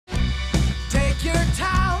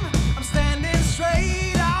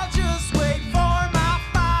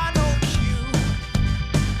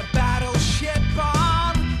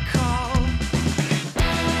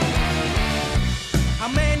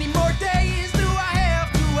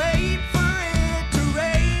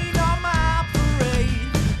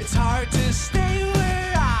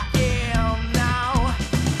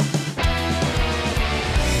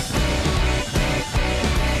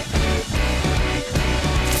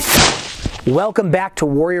Welcome back to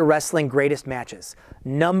Warrior Wrestling Greatest Matches.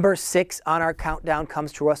 Number 6 on our countdown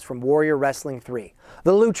comes to us from Warrior Wrestling 3.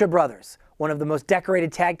 The Lucha Brothers, one of the most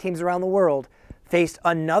decorated tag teams around the world, faced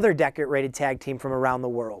another decorated tag team from around the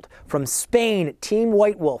world. From Spain, Team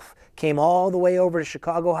White Wolf came all the way over to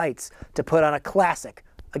Chicago Heights to put on a classic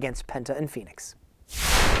against Penta and Phoenix.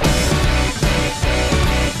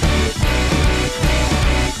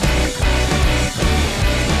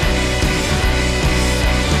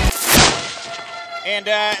 And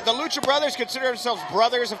the Lucha Brothers consider themselves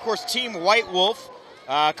brothers. Of course, Team White Wolf,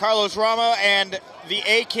 Carlos Rama and the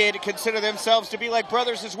A-Kid consider themselves to be like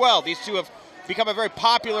brothers as well. These two have become a very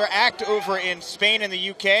popular act over in Spain and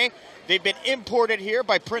the UK. They've been imported here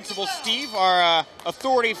by Principal Steve, our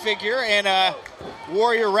authority figure in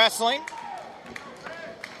Warrior Wrestling.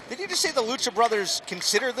 Did you just say the Lucha Brothers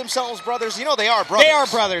consider themselves brothers? You know they are brothers. They are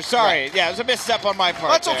brothers, sorry. Right. Yeah, it was a misstep on my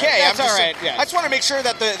part. That's there. okay. That's all right. I just want to make sure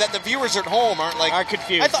that the viewers at home aren't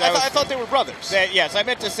confused. I thought they were brothers. Yes, I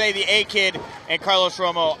meant to say the A-Kid and Carlos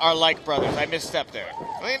Romo are like brothers. I misstepped there.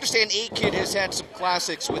 I understand A-Kid has had some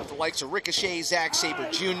classics with the likes of Ricochet, Zack Sabre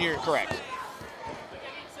Jr. Correct.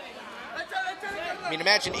 I mean,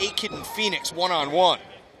 imagine A-Kid and Phoenix one-on-one.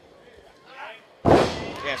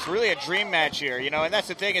 Yeah, it's really a dream match here, you know, and that's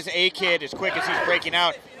the thing is A-Kid, as quick as he's breaking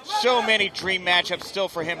out, so many dream matchups still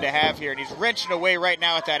for him to have here, and he's wrenching away right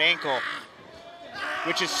now at that ankle,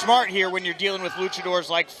 which is smart here when you're dealing with luchadors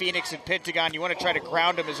like Phoenix and Pentagon. You want to try to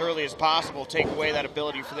ground them as early as possible, take away that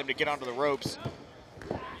ability for them to get onto the ropes.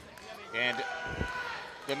 And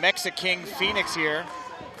the Mexican Phoenix here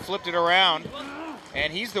flipped it around,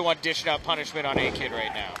 and he's the one dishing out punishment on A-Kid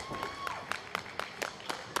right now.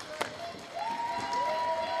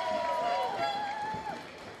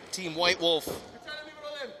 Team White Wolf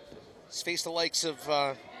has faced the likes of,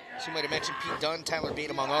 as you might have mentioned, Pete Dunne, Tyler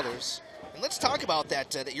Bate, among others. And let's talk about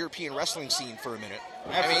that European wrestling scene for a minute.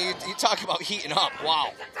 I mean, you talk about heating up.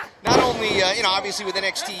 Wow. Not only, you know, obviously with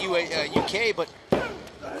NXT UK, but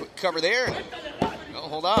quick cover there. And, oh,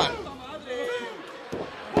 hold on.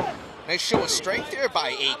 Nice show of strength there by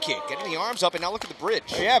A-Kid. Getting the arms up, and now look at the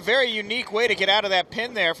bridge. Yeah, very unique way to get out of that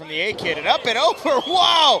pin there from the A-Kid. And up and over.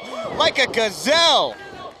 Wow! Like a gazelle.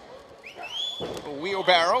 A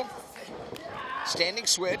wheelbarrow. Standing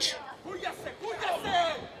switch.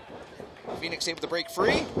 Phoenix able to break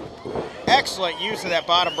free. Excellent use of that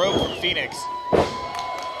bottom rope from Phoenix.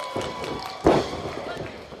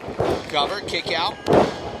 Cover, kick out.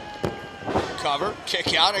 Cover,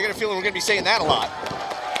 kick out. I got a feeling we're going to be saying that a lot.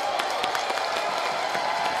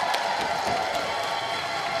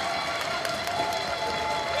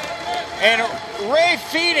 And Ray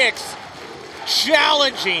Phoenix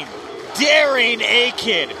challenging, daring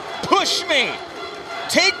A-Kid. Push me.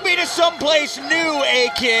 Take me to someplace new,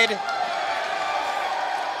 A-Kid.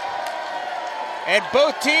 And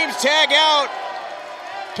both teams tag out.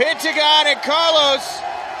 Pentagon and Carlos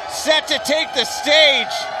set to take the stage.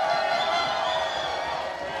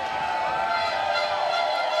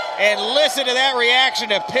 And listen to that reaction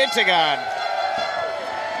to Pentagon.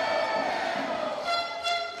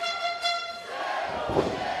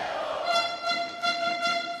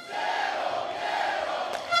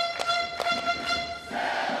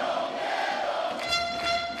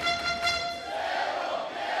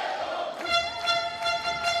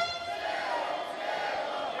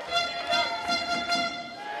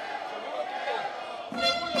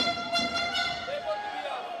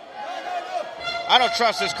 I don't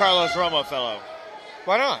trust this Carlos Romo fellow.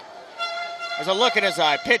 Why not? There's a look in his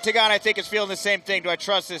eye. Pentagon, I think, is feeling the same thing. Do I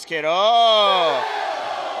trust this kid? Oh!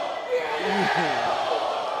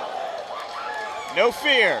 No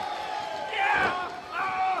fear.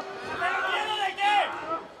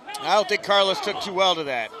 I don't think Carlos took too well to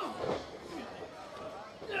that.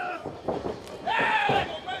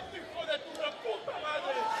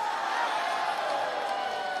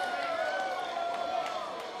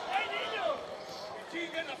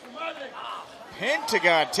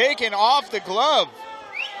 Pentagon taking off the glove.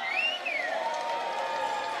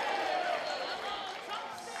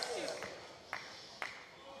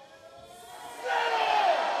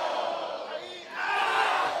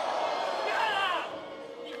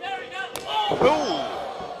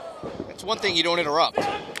 Ooh. That's one thing you don't interrupt.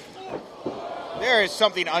 There is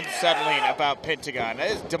something unsettling about Pentagon. That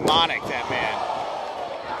is demonic, that man.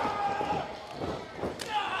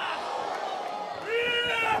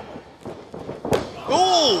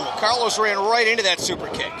 Ooh, Carlos ran right into that super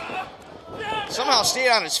kick. Somehow stayed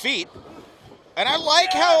on his feet. And I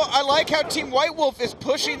like how Team White Wolf is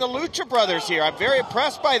pushing the Lucha Brothers here. I'm very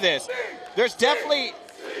impressed by this. There's definitely...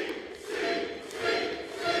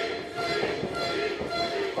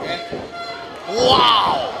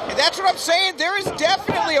 Wow! And that's what I'm saying. There is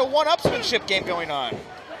definitely a one-upsmanship game going on.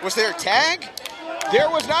 Was there a tag? There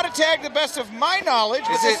was not a tag, to the best of my knowledge.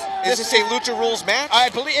 Is this a Lucha Rules match? I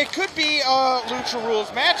believe it could be a Lucha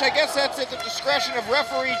Rules match. I guess that's at the discretion of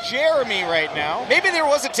referee Jeremy right now. Maybe there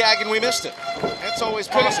was a tag and we missed it. That's always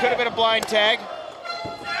possible. Could have been a blind tag.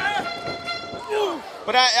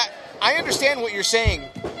 But I understand what you're saying,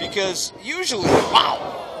 because usually,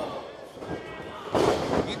 wow,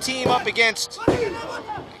 you team up against,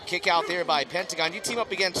 kick out there by Pentagon, you team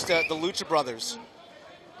up against the Lucha Brothers.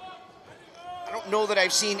 I don't know that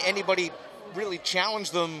I've seen anybody really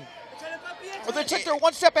challenge them. Well, they're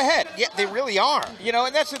one step ahead. Yeah, they really are. You know,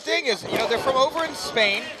 and that's the thing is, you know, they're from over in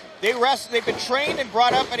Spain. They've been trained and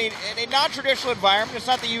brought up in a non-traditional environment. It's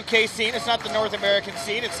not the UK scene. It's not the North American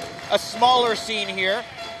scene. It's a smaller scene here.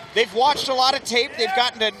 They've watched a lot of tape. They've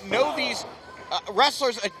gotten to know these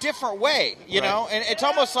wrestlers a different way, you know? And it's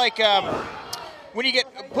almost like when you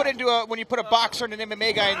put a boxer and an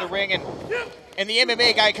MMA guy in the ring, and the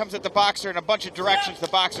MMA guy comes at the boxer in a bunch of directions the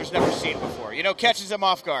boxer's never seen before. You know, catches him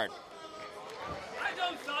off guard.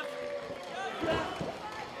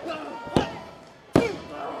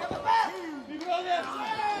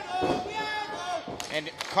 And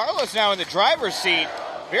Carlos now in the driver's seat.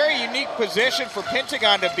 Very unique position for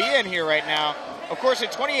Pentagon to be in here right now. Of course, in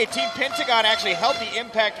 2018, Pentagon actually held the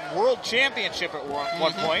Impact World Championship at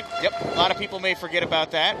one point. Yep, a lot of people may forget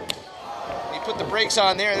about that. You put the brakes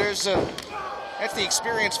on there. That's the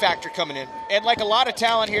experience factor coming in. And like a lot of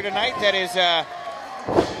talent here tonight that is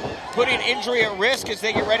putting injury at risk as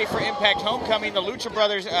they get ready for Impact Homecoming, the Lucha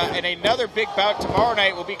Brothers in another big bout tomorrow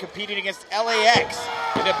night will be competing against LAX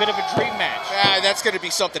in a bit of a dream match. That's going to be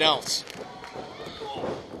something else.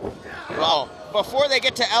 Well, before they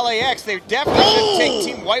get to LAX, they definitely shouldn't take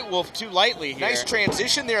Team White Wolf too lightly here. Nice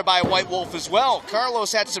transition there by White Wolf as well.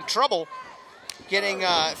 Carlos had some trouble getting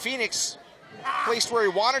Phoenix placed where he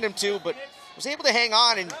wanted him to, but was able to hang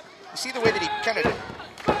on, and you see the way that he kind of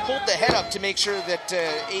pulled the head up to make sure that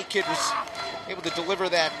A-Kid was able to deliver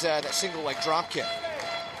that single leg drop kick.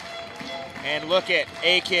 And look at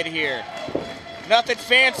A-Kid here. Nothing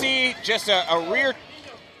fancy, just a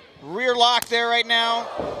rear lock there right now.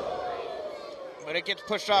 But it gets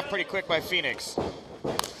pushed off pretty quick by Phoenix.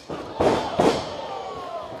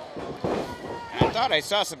 I thought I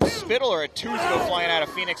saw some spittle or a tooth go flying out of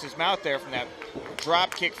Phoenix's mouth there from that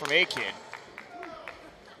drop kick from A-Kid.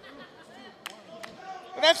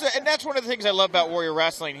 And that's one of the things I love about Warrior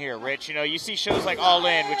Wrestling here, Rich. You know, you see shows like All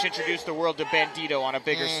In, which introduced the world to Bandito on a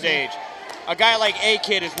bigger stage. A guy like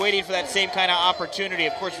A-Kid is waiting for that same kind of opportunity.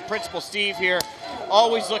 Of course, the Principal Steve here,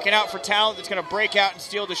 always looking out for talent that's going to break out and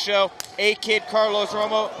steal the show. A-Kid, Carlos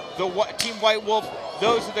Romo, Team White Wolf,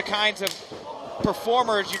 those are the kinds of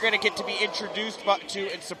performers you're going to get to be introduced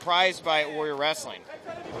to and surprised by at Warrior Wrestling.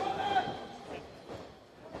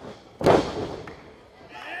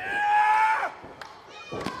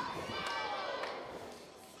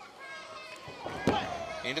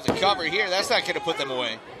 Into the cover here. That's not going to put them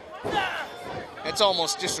away. That's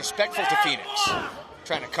almost disrespectful to Phoenix,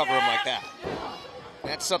 trying to cover him like that.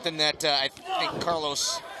 That's something that I think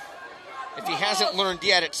Carlos, if he hasn't learned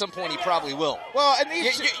yet, at some point he probably will. Well, and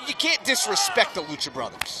you can't disrespect the Lucha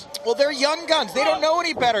Brothers. Well, they're young guns. They don't know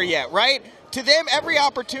any better yet, right? To them, every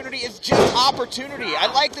opportunity is just opportunity.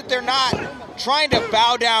 I like that they're not trying to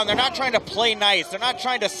bow down. They're not trying to play nice. They're not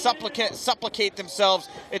trying to supplicate themselves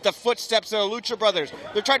at the footsteps of the Lucha Brothers.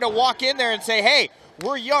 They're trying to walk in there and say, hey,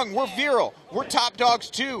 we're young, we're virile, we're top dogs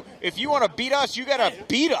too. If you want to beat us, you got to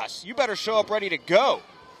beat us. You better show up ready to go.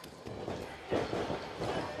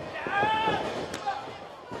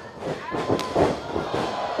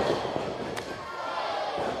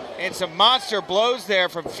 And some monster blows there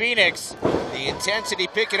from Phoenix. The intensity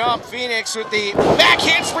picking up. Phoenix with the back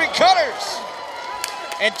handspring cutters.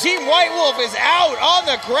 And Team White Wolf is out on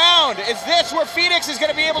the ground. Is this where Phoenix is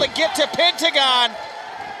going to be able to get to Pentagon?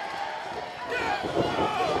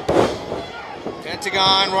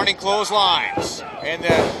 Pentagon running clotheslines. And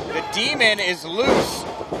the Demon is loose.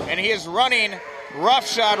 And he is running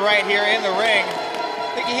roughshod right here in the ring.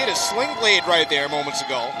 I think he hit a sling blade right there moments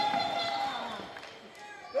ago.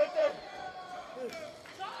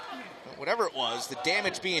 Whatever it was, the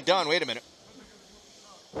damage being done. Wait a minute.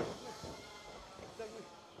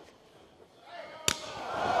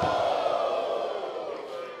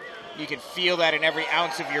 You can feel that in every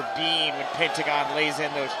ounce of your being when Pentagon lays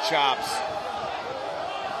in those chops.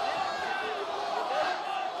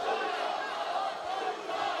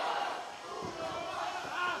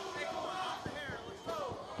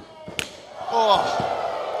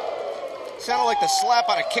 Oh, sounded like the slap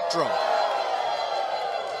on a kick drum.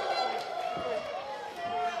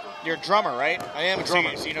 You're a drummer, right? I am a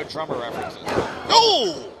drummer. So you know drummer references.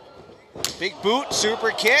 Oh! Big boot,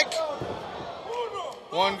 super kick.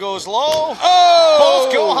 One goes low. Oh!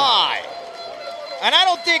 Both go high. And I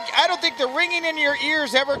don't think the ringing in your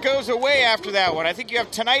ears ever goes away after that one. I think you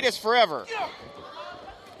have tinnitus forever.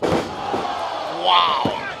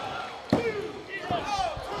 Wow.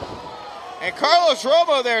 And Carlos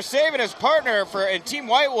Romo there saving his partner in Team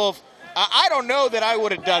White Wolf. I don't know that I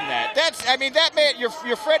would have done that. That man,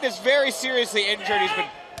 your friend is very seriously injured. He's been.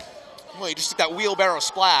 Well, you just took that wheelbarrow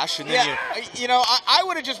splash, and then I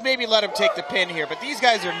would have just maybe let him take the pin here, but these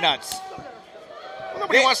guys are nuts. Well,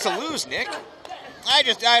 nobody wants to lose, Nick.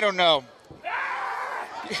 I don't know.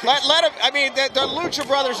 Let him. I mean, the Lucha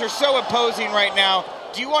brothers are so imposing right now.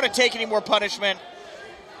 Do you want to take any more punishment?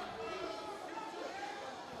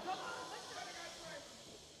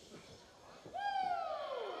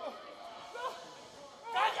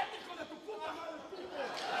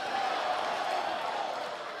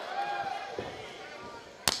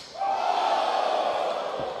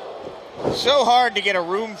 So hard to get a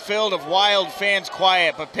room filled of wild fans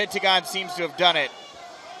quiet, but Pentagon seems to have done it.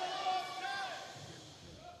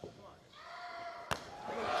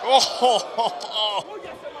 Oh,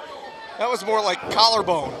 that was more like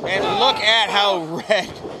collarbone. And look at how red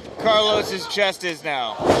Carlos's chest is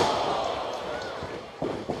now.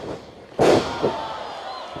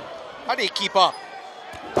 How do you keep up?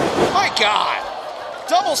 My God.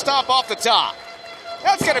 Double stomp off the top.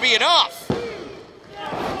 That's going to be enough.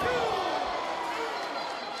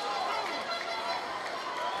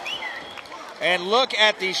 And look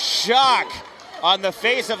at the shock on the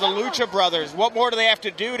face of the Lucha brothers. What more do they have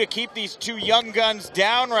to do to keep these two young guns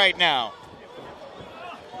down right now?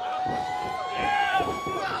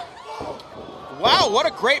 Wow, what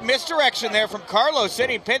a great misdirection there from Carlos,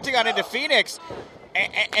 sending Pentagon into Phoenix.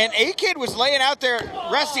 And A-Kid was laying out there,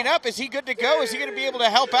 resting up. Is he good to go? Is he going to be able to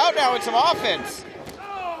help out now in some offense?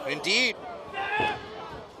 Indeed.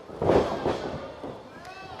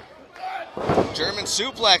 German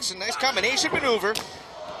suplex, a nice combination maneuver.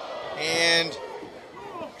 And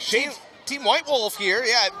Team White Wolf here.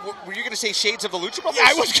 Yeah, were you going to say shades of the Lucha Brothers?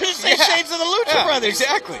 Yeah, I was going to say shades of the Lucha Brothers.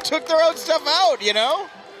 Exactly. Took their own stuff out, you know?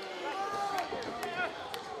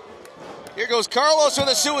 Here goes Carlos with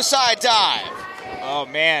a suicide dive. Oh,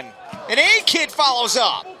 man. And A-Kid follows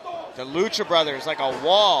up. The Lucha Brothers like a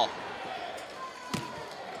wall.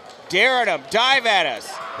 Daring them, dive at us.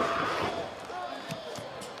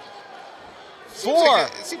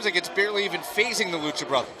 It seems like it's barely even phasing the Lucha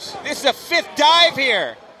Brothers. This is a fifth dive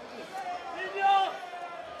here.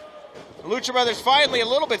 The Lucha Brothers finally a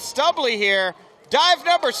little bit stumbly here. Dive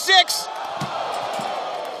number 6.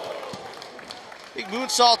 Big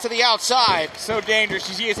moonsault to the outside. So dangerous.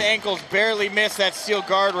 You see his ankles barely miss that steel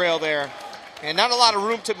guardrail there. And not a lot of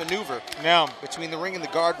room to maneuver. No. Between the ring and the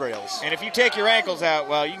guardrails. And if you take your ankles out,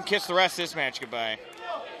 well, you can kiss the rest of this match goodbye.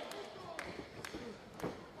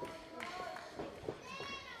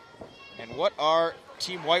 And what are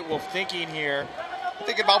Team White Wolf thinking here?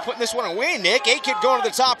 Thinking about putting this one away, Nick. A-Kid going to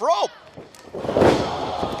the top rope.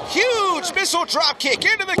 Huge missile drop kick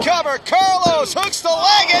into the cover. Carlos hooks the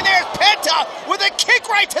leg, and there's Penta with a kick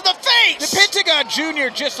right to the face. The Pentagon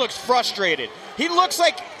Jr. just looks frustrated. He looks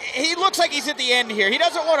like he's at the end here. He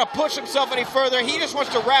doesn't want to push himself any further. He just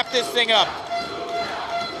wants to wrap this thing up.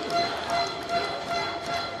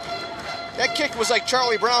 That kick was like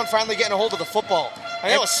Charlie Brown finally getting a hold of the football. I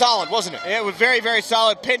mean, that was solid, wasn't it? It was very, very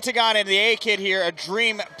solid. Pentagon and the A-Kid here, a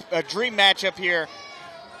dream matchup here.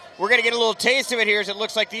 We're going to get a little taste of it here as it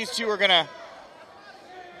looks like these two are going to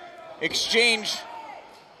exchange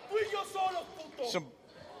some...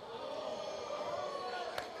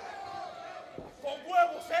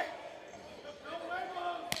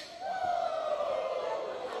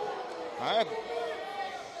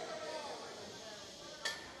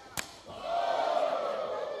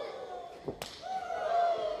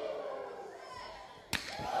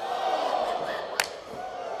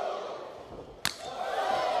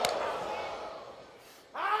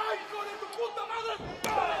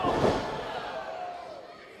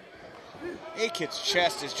 A-Kid's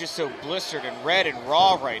chest is just so blistered and red and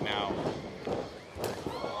raw right now.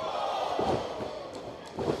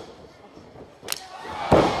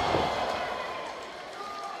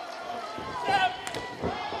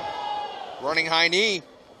 Running high knee.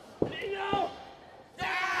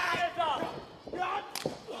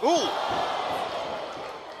 Ooh.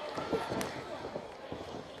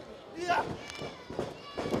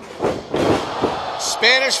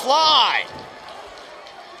 Spanish fly.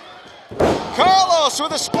 Carlos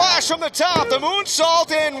with a splash from the top, the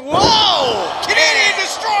moonsault, and whoa! Canadian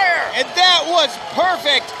Destroyer! And that was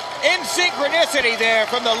perfect. in synchronicity there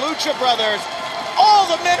from the Lucha brothers. All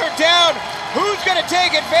the men are down. Who's going to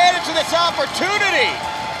take advantage of this opportunity?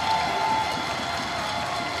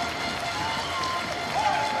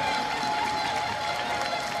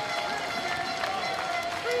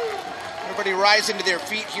 Everybody rising to their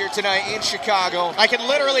feet here tonight in Chicago. I can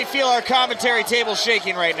literally feel our commentary table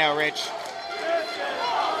shaking right now, Rich.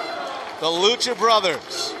 The Lucha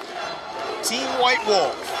brothers, Team White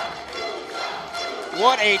Wolf.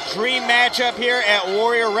 What a dream matchup here at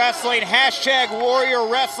Warrior Wrestling. Hashtag Warrior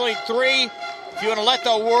Wrestling 3. If you want to let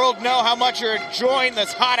the world know how much you're enjoying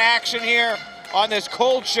this hot action here on this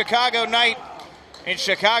cold Chicago night in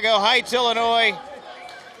Chicago Heights, Illinois.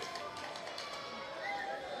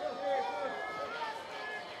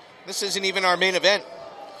 This isn't even our main event.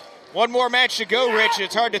 One more match to go, Rich.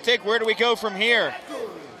 It's hard to think, where do we go from here?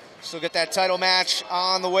 Still got that title match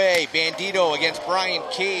on the way. Bandito against Brian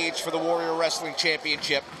Cage for the Warrior Wrestling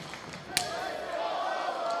Championship.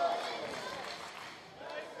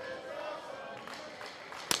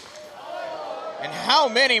 And how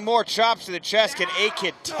many more chops to the chest can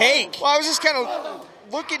A-Kid take? Well, I was just kind of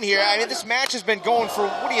looking here. I mean, this match has been going for,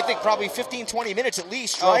 what do you think, probably 15, 20 minutes at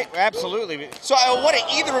least, right? Oh, absolutely. So what do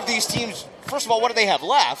either of these teams, first of all, what do they have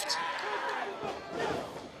left?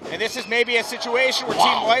 And this is maybe a situation where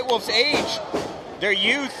Team White Wolf's age, their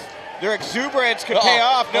youth, their exuberance could pay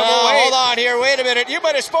off. No, wait. Hold on here. Wait a minute. You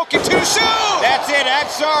might have spoken too soon. That's it. I'm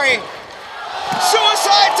sorry.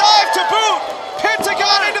 Suicide dive to boot.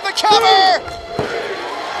 Pentagon into the cover.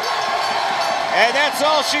 And that's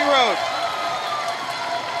all she wrote.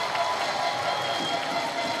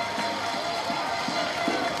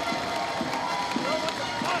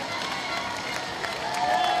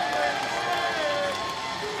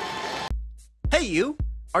 Hey you!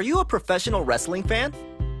 Are you a professional wrestling fan?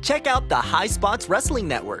 Check out the High Spots Wrestling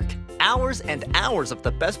Network. Hours and hours of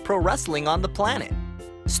the best pro wrestling on the planet.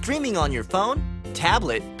 Streaming on your phone,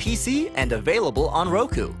 tablet, PC, and available on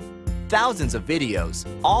Roku. Thousands of videos,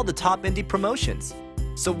 all the top indie promotions.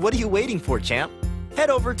 So what are you waiting for, champ? Head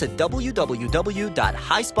over to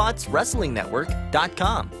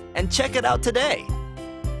www.highspotswrestlingnetwork.com and check it out today.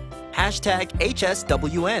 Hashtag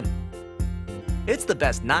HSWN. It's the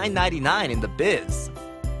best $9.99 in the biz.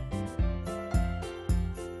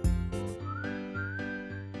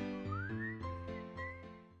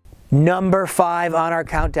 Number 5 on our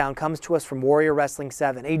countdown comes to us from Warrior Wrestling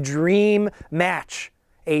 7. A dream match,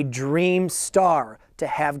 a dream star to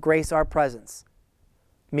have grace our presence.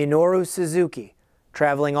 Minoru Suzuki,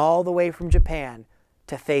 traveling all the way from Japan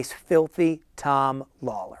to face filthy Tom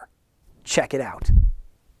Lawlor. Check it out.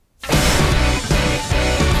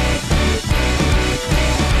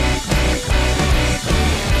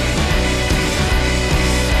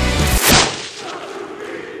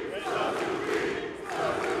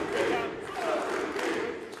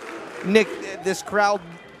 Nick, this crowd,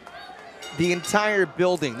 the entire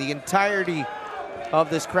building, the entirety of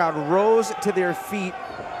this crowd rose to their feet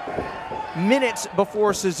minutes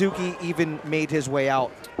before Suzuki even made his way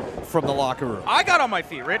out from the locker room. I got on my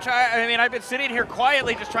feet, Rich. I mean, I've been sitting here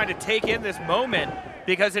quietly just trying to take in this moment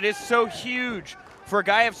because it is so huge for a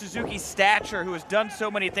guy of Suzuki's stature who has done so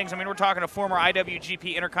many things. I mean, we're talking a former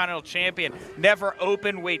IWGP Intercontinental Champion, never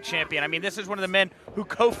open weight champion. I mean, this is one of the men who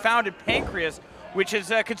co-founded Pancreas, which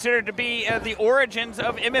is considered to be the origins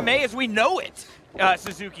of MMA as we know it,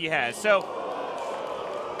 Suzuki has. So,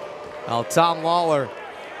 well, Tom Lawlor.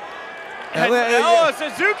 Oh,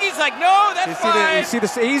 Suzuki's like, no, that's fine. You see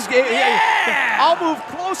this? I'll move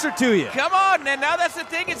closer to you. Come on, and now that's the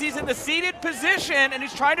thing is he's in the seated position and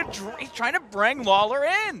he's trying to bring Lawlor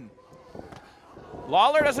in.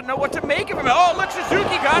 Lawlor doesn't know what to make of him. Oh, look,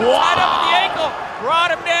 Suzuki got him tied up at the ankle,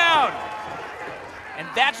 brought him down. And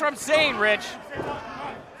that's what I'm saying, Rich.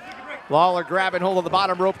 Lawlor grabbing hold of the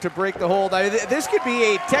bottom rope to break the hold. This could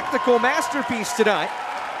be a technical masterpiece tonight.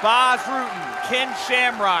 Boz Rutan, Ken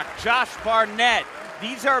Shamrock, Josh Barnett.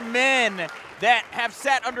 These are men that have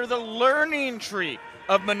sat under the learning tree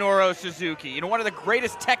of Minoru Suzuki. You know, one of the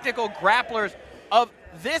greatest technical grapplers of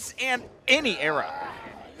this and any era.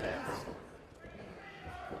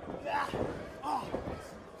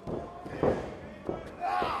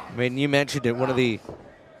 I mean, you mentioned it, one of the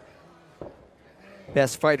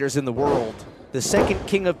best fighters in the world, the second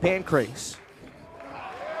king of Pancrase.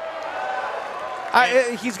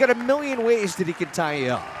 He's got a million ways that he can tie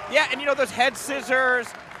you up. Yeah, and you know, those head scissors,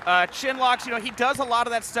 chin locks, you know, he does a lot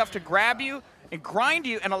of that stuff to grab you and grind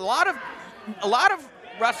you, and a lot of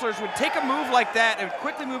wrestlers would take a move like that and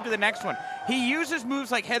quickly move to the next one. He uses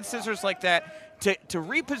moves like head scissors like that to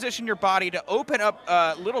reposition your body, to open up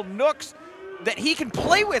little nooks that he can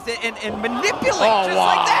play with it and manipulate just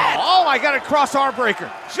like that. Oh, my God, a cross arm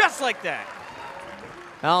breaker. Just like that.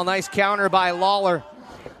 Well, nice counter by Lawlor.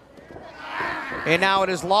 And now it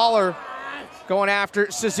is Lawlor going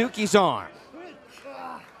after Suzuki's arm.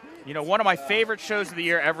 You know, one of my favorite shows of the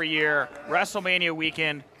year every year, WrestleMania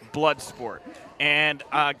weekend, Bloodsport. And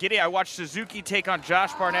Giddy, I watched Suzuki take on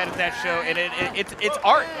Josh Barnett at that show, and it's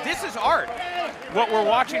art. This is art, what we're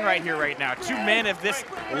watching right here, right now. Two men of this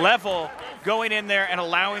level going in there and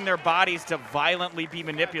allowing their bodies to violently be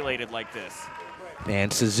manipulated like this.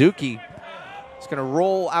 And Suzuki is going to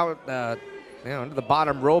roll out into the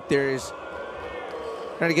bottom rope there. He's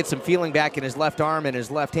trying to get some feeling back in his left arm and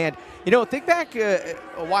his left hand. You know, think back a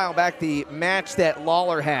while back, the match that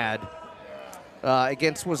Lawlor had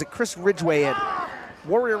against, was it Chris Ridgway at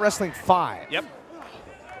Warrior Wrestling 5? Yep.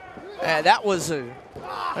 That was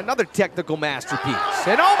another technical masterpiece.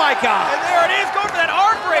 And oh my God! And there it is, going for that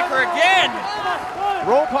arm breaker again.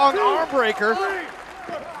 Rope hung arm breaker.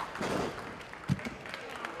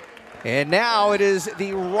 And now it is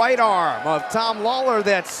the right arm of Tom Lawlor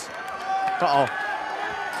that's,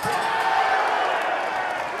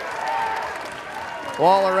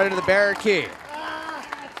 Lawlor right into the barricade.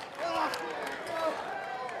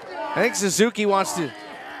 I think Suzuki wants to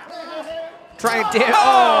try and damage.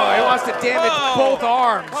 Oh, he wants to damage both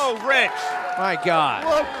arms. Oh, Rich. My God.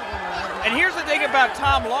 And here's the thing about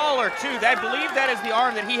Tom Lawlor, too. I believe that is the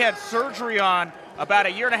arm that he had surgery on about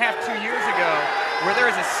 1.5 years, 2 years ago, where there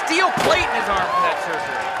is a steel plate in his arm from that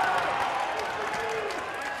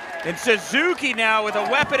surgery. And Suzuki now with a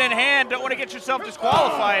weapon in hand. Don't want to get yourself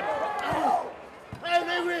disqualified.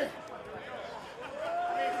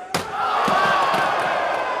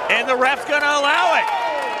 And the ref's going to allow it.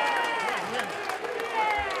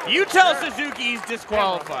 You tell Suzuki he's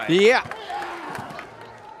disqualified. Yeah.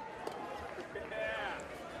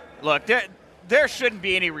 Look, there shouldn't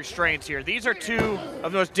be any restraints here. These are two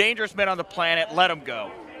of the most dangerous men on the planet. Let them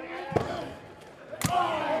go.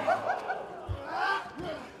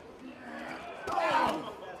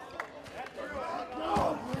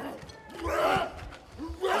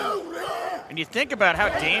 And you think about how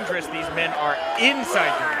dangerous these men are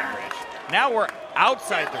inside the ring, Rich. Now we're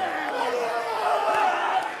outside the ring.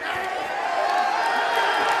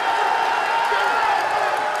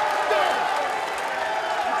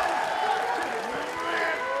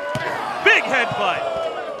 Big headbutt.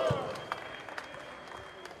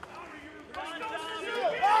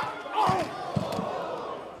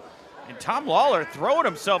 And Tom Lawlor throwing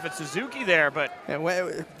himself at Suzuki there, but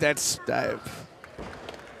that's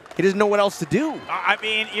he doesn't know what else to do. I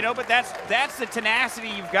mean, you know, but that's the tenacity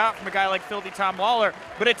you've got from a guy like Filthy Tom Lawlor.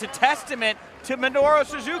 But it's a testament to Minoru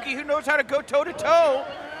Suzuki, who knows how to go toe-to-toe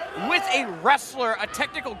with a wrestler, a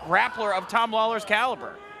technical grappler of Tom Lawlor's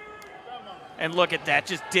caliber. And look at that,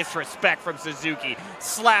 just disrespect from Suzuki,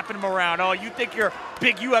 slapping him around. Oh, you think you're a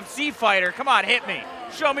big UFC fighter? Come on, hit me.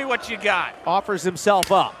 Show me what you got. Offers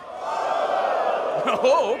himself up.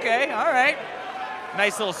 Oh, okay, all right.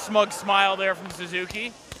 Nice little smug smile there from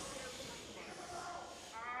Suzuki.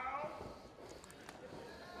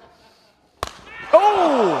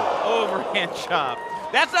 Oh! Overhand chop.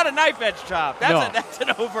 That's not a knife edge chop. That's an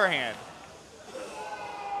overhand.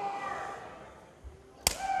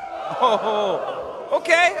 Oh,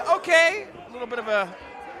 okay. A little bit of a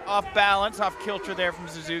off balance, off kilter there from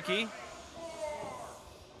Suzuki.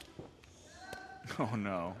 Oh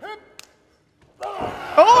no.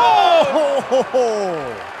 Oh!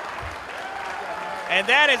 And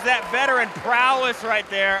that is that veteran prowess right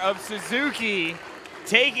there of Suzuki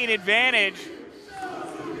taking advantage.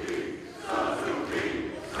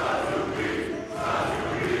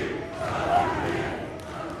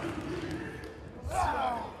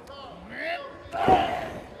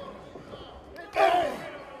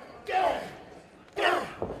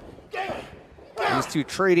 These two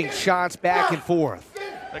trading shots back and forth.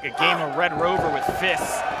 Like a game of Red Rover with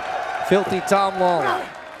fists. Filthy Tom Lawlor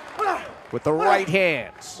with the right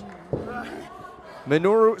hands.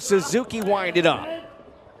 Minoru Suzuki winded up.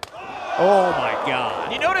 Oh my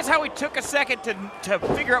God. You notice how he took a second to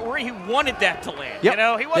figure out where he wanted that to land. Yep. You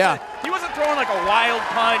know, he wasn't throwing like a wild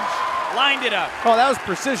punch, lined it up. Oh, that was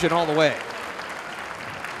precision all the way.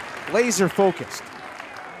 Laser focused.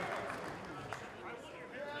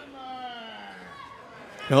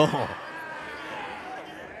 Oh.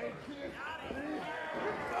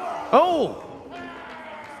 Oh.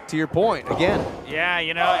 To your point, again. Yeah,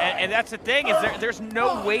 you know, and that's the thing, is there's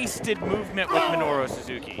no wasted movement with Minoru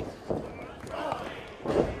Suzuki.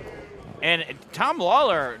 And Tom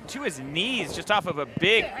Lawlor to his knees just off of a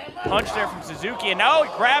big punch there from Suzuki, and now he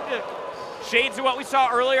grabbed it. Shades of what we saw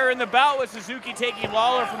earlier in the bout with Suzuki taking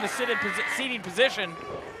Lawlor from the seating position.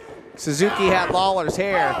 Suzuki had Lawlor's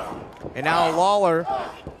hair, and now Lawlor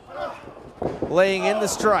laying in the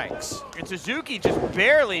strikes. And Suzuki just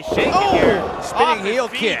barely shaking here. Spinning heel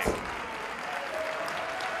kick.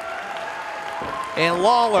 And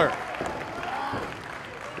Lawlor.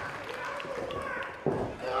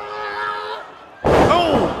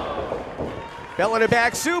 Belly to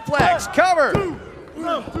back suplex, cover.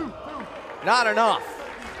 Not enough.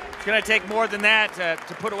 It's going to take more than that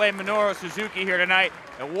to put away Minoru Suzuki here tonight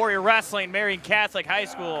at Warrior Wrestling, Marian Catholic High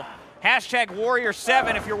School. Hashtag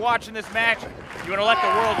Warrior7 if you're watching this match. You want to let the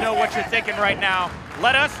world know what you're thinking right now.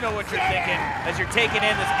 Let us know what you're thinking as you're taking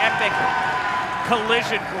in this epic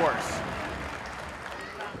collision course.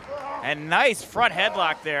 And nice front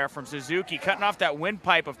headlock there from Suzuki, cutting off that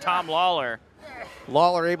windpipe of Tom Lawlor.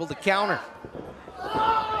 Lawlor able to counter.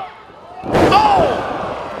 Oh!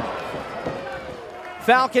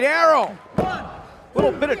 Falcon Arrow.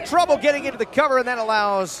 Little bit of trouble getting into the cover, and that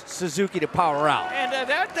allows Suzuki to power out. And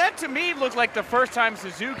that to me looked like the first time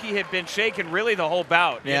Suzuki had been shaken really the whole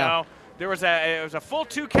bout. You know, it was a full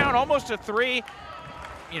 2 count, almost a 3.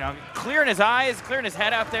 You know, clearing his eyes, clearing his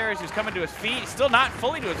head out there as he's coming to his feet. Still not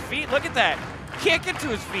fully to his feet. Look at that. Kicking to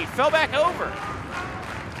his feet. Fell back over.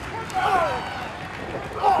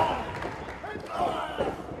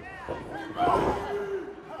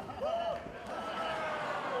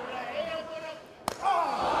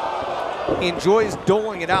 He enjoys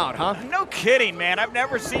doling it out, huh? No kidding, man. I've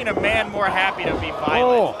never seen a man more happy to be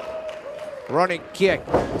violent. Oh, running kick.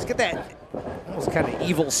 Let's get that almost kind of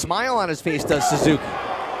evil smile on his face, does Suzuki.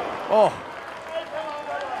 Oh.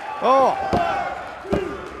 Oh.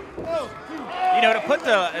 You know, to put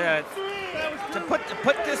the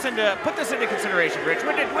put this into consideration, Rich.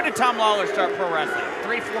 When did Tom Lawlor start pro wrestling?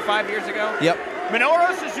 3, 4, 5 years ago? Yep.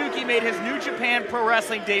 Minoru Suzuki made his New Japan Pro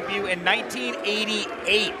Wrestling debut in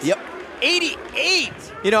 1988. Yep. 88!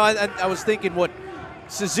 You know, I was thinking what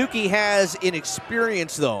Suzuki has in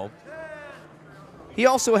experience, though. He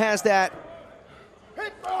also has that,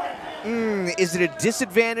 is it a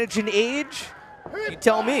disadvantage in age? You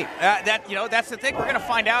tell me. That's the thing we're going to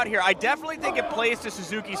find out here. I definitely think it plays to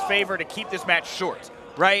Suzuki's favor to keep this match short,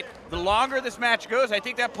 right? The longer this match goes, I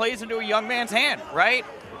think that plays into a young man's hand, right?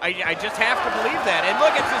 I just have to believe that. And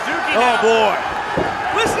look at Suzuki now. Oh, boy.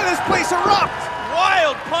 Listen to this place erupt.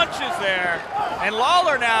 Wild punches there. And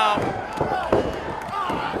Lawlor now.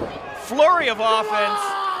 Flurry of offense.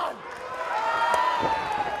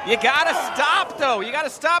 You got to stop, though. You got to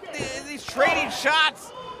stop these trading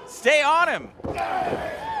shots. Stay on him.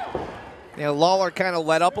 Yeah, Lawlor kind of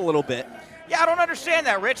let up a little bit. Yeah, I don't understand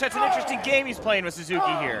that, Rich. That's an interesting game he's playing with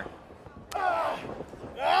Suzuki here.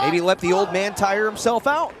 Maybe let the old man tire himself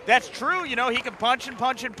out. That's true. You know, he can punch and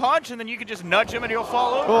punch and punch, and then you can just nudge him and he'll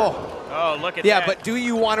fall over. Oh, look at that. Yeah, but do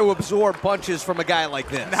you want to absorb punches from a guy like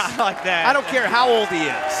this? Not like that. I don't care how old he is.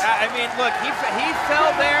 I mean, look, he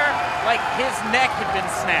fell there like his neck had been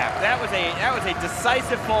snapped. That was a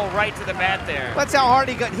decisive fall right to the mat there. That's how hard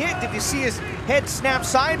he got hit. Did you see his head snap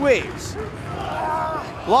sideways?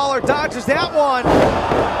 Lawlor dodges that one.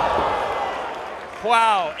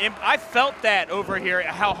 Wow, I felt that over here.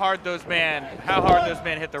 How hard those men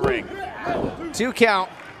hit the ring. 2 count.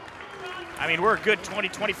 I mean, we're a good 20,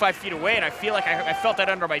 25 feet away, and I feel like I felt that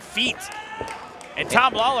under my feet. And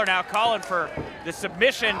Tom Lawlor now calling for the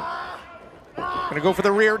submission. Gonna go for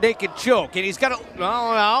the rear naked choke, and he's got it. Oh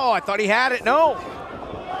no, I thought he had it. No.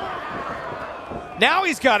 Now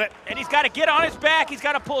he's got it. And he's got to get on his back. He's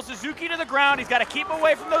got to pull Suzuki to the ground. He's got to keep him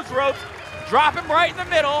away from those ropes. Drop him right in the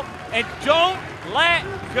middle, and don't let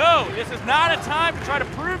go. This is not a time to try to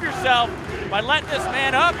prove yourself by letting this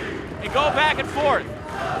man up and go back and forth.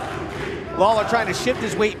 Lawlor trying to shift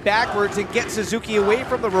his weight backwards and get Suzuki away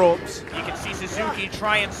from the ropes. You can see Suzuki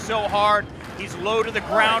trying so hard. He's low to the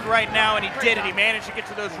ground right now, and he did it. He managed to get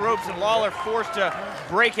to those ropes, and Lawlor forced to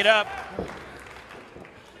break it up.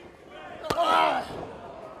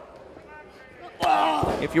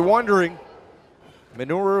 If you're wondering,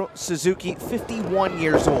 Minoru Suzuki, 51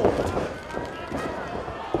 years old.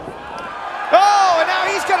 Oh, and now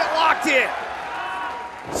he's got it locked in.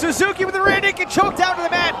 Suzuki with the rear naked choke down to the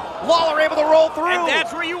mat. Lawlor able to roll through. And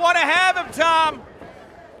that's where you want to have him, Tom.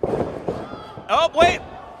 Oh, wait.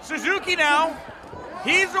 Suzuki now.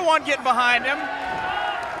 He's the one getting behind him.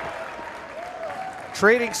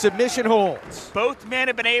 Trading submission holds. Both men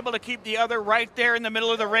have been able to keep the other right there in the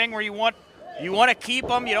middle of the ring where you want to keep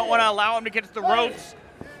him. You don't want to allow him to get to the ropes.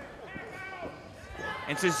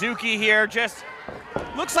 And Suzuki here just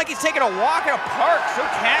looks like he's taking a walk in a park, so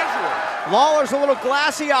casual. Lawler's a little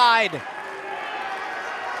glassy-eyed.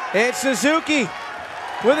 And Suzuki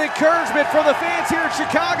with encouragement from the fans here in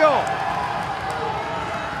Chicago.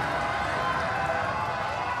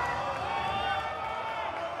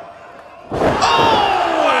 Oh,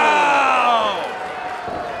 wow!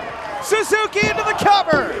 Suzuki into the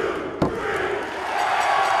cover.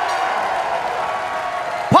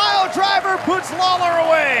 Pile driver puts Lawlor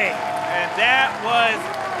away. And that was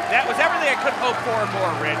everything I could hope for and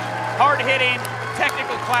more, Rich. Hard-hitting,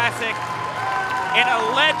 technical classic, and a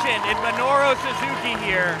legend in Minoru Suzuki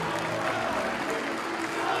here.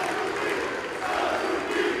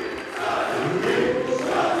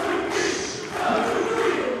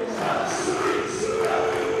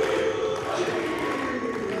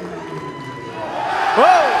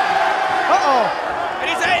 Whoa! Uh-oh. And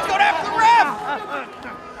he's going after the ref!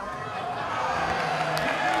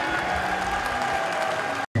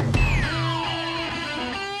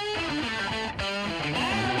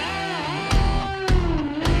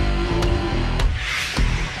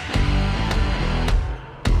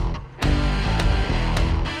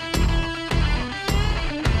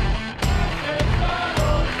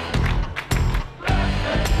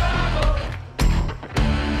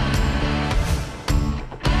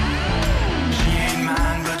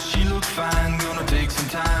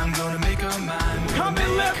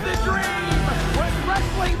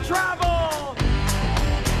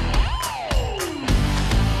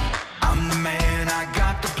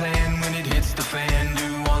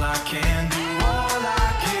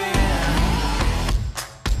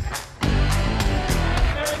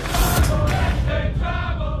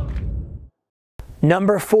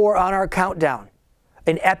 Number 4 on our countdown,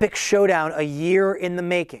 an epic showdown a year in the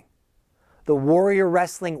making. The Warrior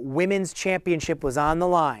Wrestling Women's Championship was on the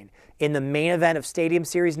line in the main event of Stadium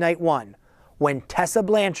Series Night 1 when Tessa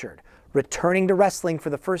Blanchard, returning to wrestling for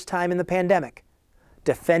the first time in the pandemic,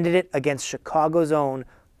 defended it against Chicago's own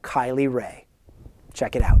Kylie Rae.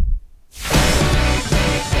 Check it out.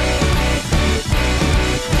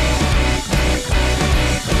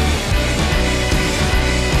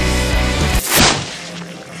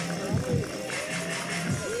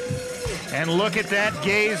 And look at that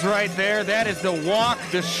gaze right there. That is the walk,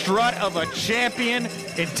 the strut of a champion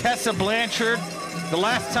in Tessa Blanchard. The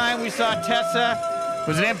last time we saw Tessa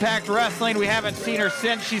was in Impact Wrestling. We haven't seen her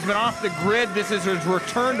since. She's been off the grid. This is her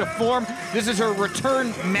return to form. This is her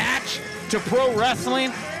return match to pro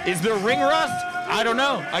wrestling. Is there ring rust? I don't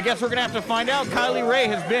know. I guess we're going to have to find out. Kylie Rae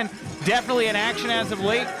has been definitely in action as of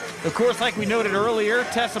late. Of course, like we noted earlier,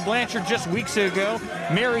 Tessa Blanchard just weeks ago,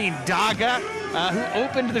 Marian Daga, who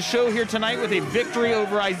opened the show here tonight with a victory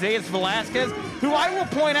over Isaias Velasquez, who I will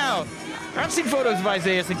point out, I've seen photos of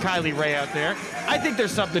Isaias and Kylie Rae out there. I think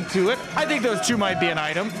there's something to it. I think those two might be an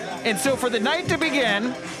item. And so for the night to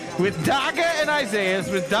begin with Daga and Isaias,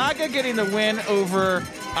 with Daga getting the win over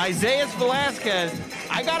Isaias Velasquez,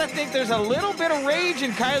 I gotta think there's a little bit of rage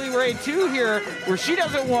in Kylie Rae too here, where she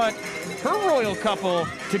doesn't want her royal couple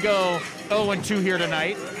to go 0-2 here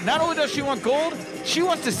tonight. Not only does she want gold, she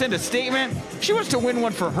wants to send a statement. She wants to win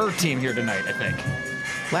one for her team here tonight, I think.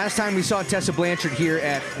 Last time we saw Tessa Blanchard here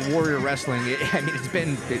at Warrior Wrestling,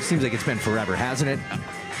 it seems like it's been forever, hasn't it?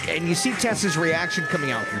 And you see Tessa's reaction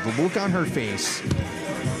coming out here, the look on her face.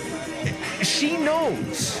 She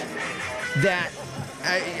knows that,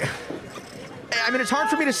 I mean, it's hard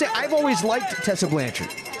for me to say. I've always liked Tessa Blanchard.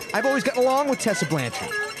 I've always gotten along with Tessa Blanchard.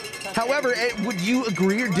 However, would you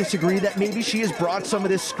agree or disagree that maybe she has brought some of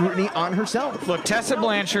this scrutiny on herself? Look, Tessa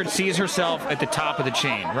Blanchard sees herself at the top of the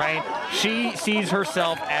chain, right? She sees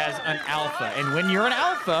herself as an alpha. And when you're an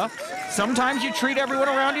alpha, sometimes you treat everyone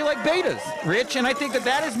around you like betas, Rich. And I think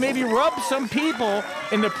that has maybe rubbed some people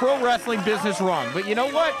in the pro wrestling business wrong. But you know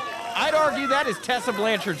what? I'd argue that is Tessa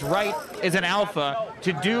Blanchard's right as an alpha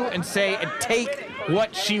to do and say and take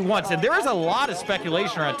what she wants. And there is a lot of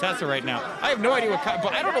speculation around Tessa right now. I have no idea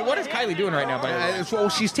but I don't know, what is Kylie doing right now, by the way? Well,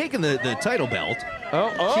 she's taking the title belt.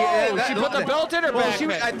 She put the belt in her back.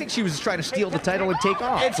 I think she was trying to steal the title and take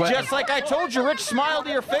off. It's just like I told you, Rich, smile to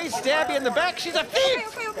your face, stab you in the back. She's a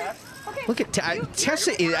thief. Okay. Look at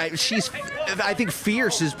Tessa. I think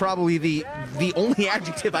fierce is probably the only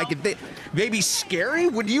adjective I could think. Maybe scary.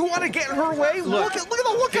 Would you want to get in her way? Look at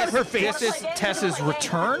the look on her face. This is Tessa's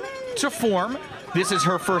return to form. This is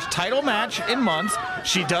her first title match in months.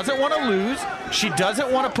 She doesn't want to lose. She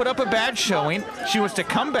doesn't want to put up a bad showing. She wants to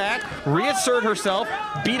come back, reassert herself,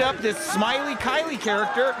 beat up this smiley Kylie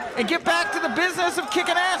character, and get back to the business of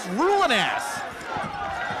kicking ass, ruling ass.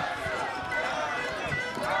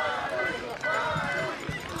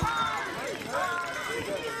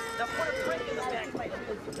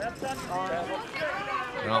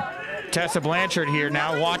 Well, Tessa Blanchard here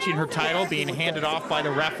now watching her title being handed off by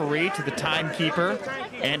the referee to the timekeeper.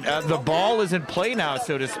 And the ball is in play now,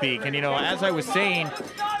 so to speak. And, you know, as I was saying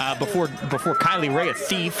before Kylie Rae, a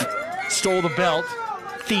thief, stole the belt.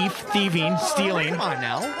 Thieving, stealing. Come on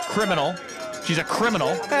now. Criminal. She's a criminal.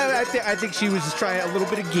 I think she was just trying a little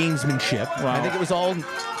bit of gamesmanship. Wow. I think it was all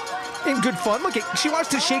in good fun. Look, she wants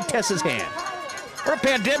to shake Tessa's hand. Or a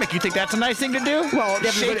pandemic. You think that's a nice thing to do? Well,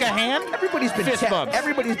 shake a hand? Everybody's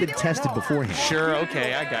been tested beforehand. Sure,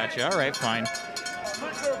 okay, I got you. All right, fine.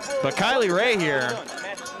 But Kylie Rae here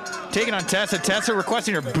taking on Tessa. Tessa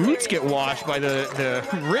requesting her boots get washed by the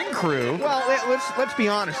ring crew. Well, let's be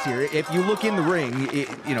honest here. If you look in the ring,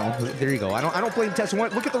 you know, there you go. I don't blame Tessa.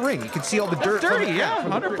 Look at the ring. You can see all the dirt. Dirty,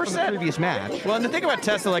 from 100%. From the previous match. Well, and the thing about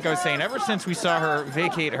Tessa, like I was saying, ever since we saw her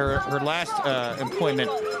vacate her last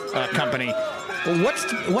employment company,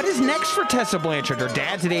 what is next for Tessa Blanchard? Her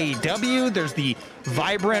dad's at AEW. There's the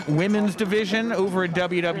vibrant women's division over at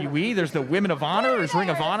WWE. There's the Women of Honor, as Ring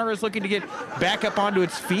of Honor is looking to get back up onto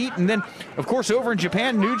its feet. And then, of course, over in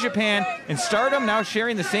Japan, New Japan and Stardom now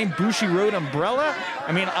sharing the same Bushiroad umbrella.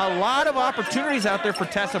 I mean, a lot of opportunities out there for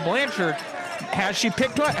Tessa Blanchard. Has she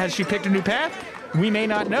picked what? Has she picked a new path? We may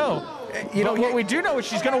not know. You know, what we do know is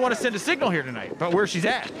she's going to want to send a signal here tonight about where she's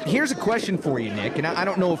at. Here's a question for you, Nick, and I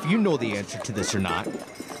don't know if you know the answer to this or not.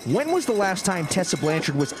 When was the last time Tessa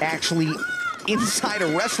Blanchard was actually inside a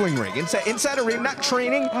wrestling ring? Inside a ring, not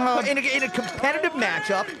training, but in a competitive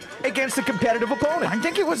matchup against a competitive opponent. I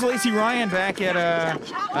think it was Lacey Ryan back at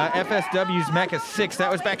FSW's Mecca 6.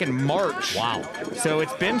 That was back in March. Wow. So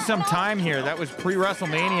it's been some time here. That was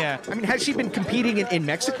pre-WrestleMania. I mean, has she been competing in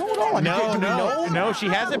Mexico at all? No, she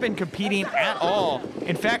hasn't been competing at all.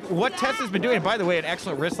 In fact, what Tessa's been doing, and by the way, an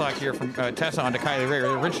excellent wrist lock here from Tessa onto Kylie Rae,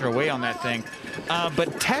 really wrenching her way on that thing.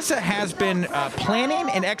 But Tessa has been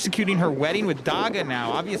planning and executing her wedding with Daga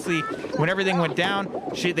now. Obviously, when everything went down,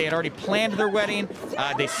 they had already planned their wedding.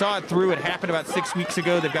 They saw it through. It happened about 6 weeks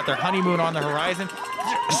ago. They've got their honeymoon on the horizon.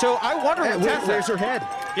 So I wonder if Tessa, where's her head?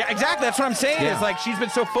 Yeah, exactly. That's what I'm saying. Is like she's been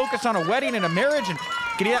so focused on a wedding and a marriage and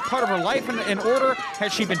getting that part of her life in order.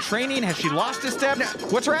 Has she been training? Has she lost a step?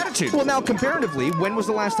 What's her attitude? Well, now comparatively, when was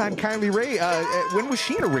the last time Kylie Rae? When was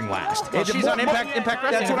she in a ring last? Well, she's on Impact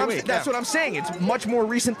Wrestling. That's what I'm saying. It's much more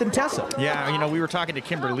recent than Tessa. Yeah, you know, we were talking to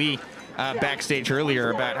Kimberly backstage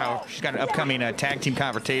earlier about how she's got an upcoming tag team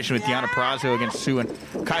confrontation with Deonna Purrazzo against Sue and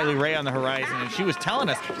Kylie Rae on the horizon, and she was telling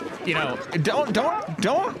us, you know,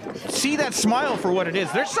 don't see that smile for what it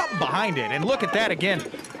is. There's something behind it, and look at that again.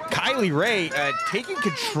 Kylie Rae taking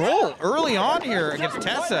control early on here against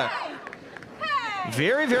Tessa.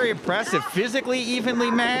 Very, very impressive. Physically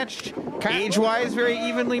evenly matched. Age-wise, very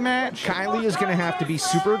evenly matched. Kylie is going to have to be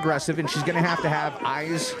super aggressive, and she's going to have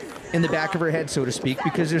eyes in the back of her head, so to speak,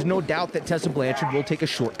 because there's no doubt that Tessa Blanchard will take a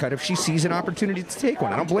shortcut if she sees an opportunity to take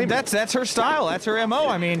one. I don't blame her. That's her style. That's her MO.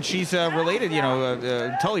 I mean, she's related, you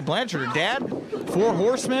know, Tully Blanchard, her dad, 4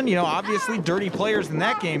 Horsemen, you know, obviously dirty players in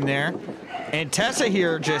that game there. And Tessa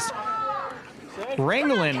here just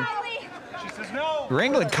wrangling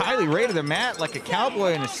Kylie Rae to the mat like a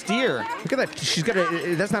cowboy and a steer. Look at that. She's got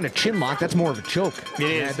that's not a chin lock. That's more of a choke. It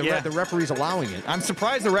is. The referee's allowing it. I'm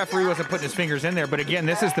surprised the referee wasn't putting his fingers in there. But again,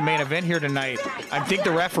 this is the main event here tonight. I think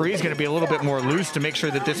the referee is going to be a little bit more loose to make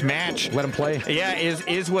sure that this match, let him play. Yeah,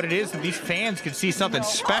 is what it is. These fans could see something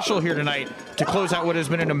special here tonight to close out what has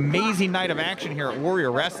been an amazing night of action here at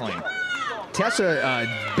Warrior Wrestling. Tessa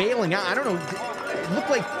bailing out. I don't know. It looked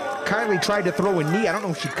like Kylie tried to throw a knee. I don't know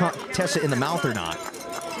if she caught Tessa in the mouth or not.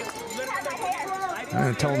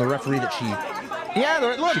 I'm telling the referee that she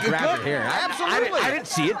grabbed her hair. Absolutely. I didn't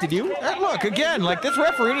see it. Did you? Look, again, like this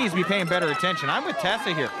referee needs to be paying better attention. I'm with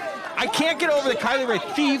Tessa here. I can't get over the Kylie Rae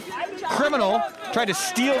thief, criminal, tried to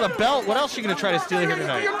steal the belt. What else are you going to try to steal here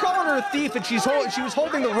tonight? You're calling her a thief, and she was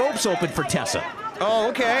holding the ropes open for Tessa. Oh,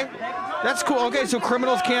 okay. That's cool. Okay, so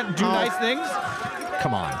criminals can't do nice things?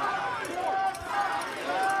 Come on.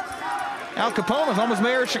 Al Capone was almost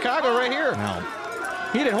mayor of Chicago right here. No.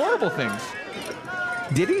 He did horrible things.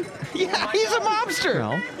 Did he? Yeah, he's a mobster.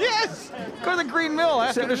 No. Yes. Go to the Green Mill.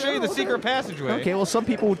 Ask him to show you the secret passageway. Okay, well, some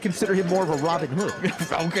people would consider him more of a Robin Hood.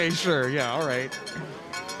 Okay, sure. Yeah, all right.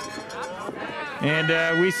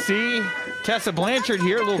 And we see Tessa Blanchard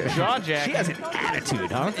here, a little jaw jack. She has an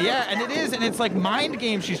attitude, huh? Yeah, and it is, and it's like mind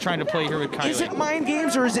games she's trying to play here with Kylie. Is it mind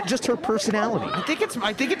games or is it just her personality? I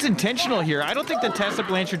think it's intentional here. I don't think that Tessa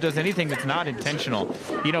Blanchard does anything that's not intentional.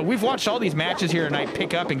 You know, we've watched all these matches here tonight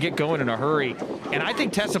pick up and get going in a hurry, and I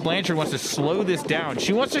think Tessa Blanchard wants to slow this down.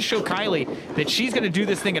 She wants to show Kylie that she's going to do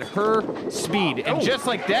this thing at her speed, and just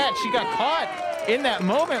like that, she got caught in that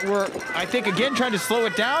moment where I think, again, trying to slow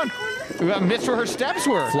it down. missed where her steps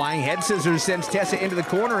were. Flying head scissors sends Tessa into the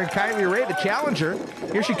corner, and Kylie Rae, the challenger,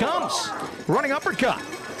 here she comes. Running uppercut.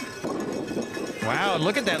 Wow,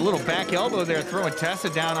 look at that little back elbow there, throwing Tessa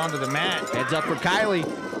down onto the mat. Heads up for Kylie.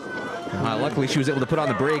 Luckily, she was able to put on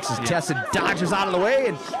the brakes as Tessa dodges out of the way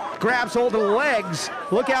and grabs hold of the legs.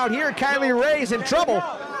 Look out here, Kylie Rae is in trouble.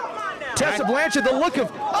 Tessa Blanchard, the look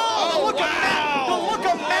of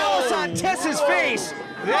malice on Tessa's face.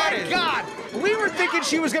 My God, we were thinking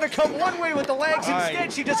she was going to come one way with the legs.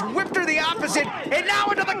 Instead, she just whipped her the opposite, and now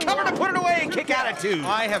into the cover to put it away and kick out at 2.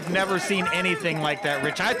 I have never seen anything like that,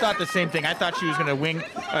 Rich. I thought the same thing. I thought she was going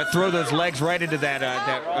to throw those legs right into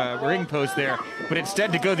that ring post there, but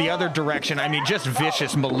instead to go the other direction. I mean, just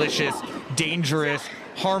vicious, malicious, dangerous,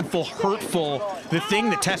 harmful, hurtful. The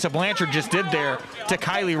thing that Tessa Blanchard just did there to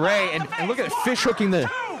Kylie Rae, and look at it, fish hooking the...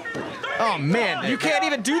 Oh, man. You can't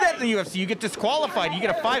even do that in the UFC. You get disqualified. You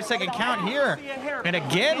get a 5-second count here. And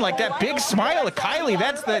again, like that big smile of Kylie,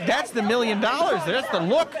 that's the $1 million. There's the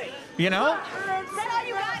look, you know?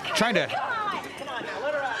 Trying to...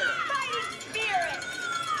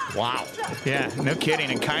 Wow. Yeah, no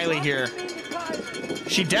kidding. And Kylie here,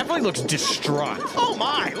 she definitely looks distraught. Oh,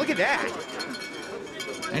 my. Look at that.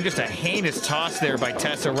 And just a heinous toss there by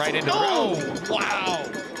Tessa right into the... Oh, wow.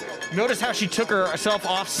 Notice how she took herself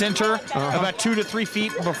off center about 2 to 3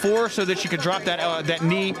 feet before so that she could drop that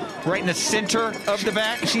knee right in the center of the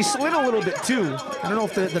back. She slid a little bit too. I don't know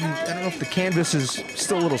if the canvas is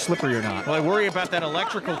still a little slippery or not. Well, I worry about that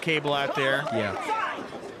electrical cable out there. Yeah.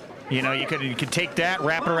 You know, you could take that,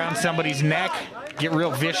 wrap it around somebody's neck, get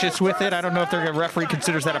real vicious with it. I don't know if the referee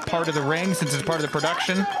considers that a part of the ring since it's part of the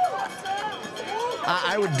production.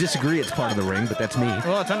 I would disagree it's part of the ring, but that's me.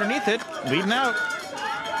 Well, it's underneath it, leading out.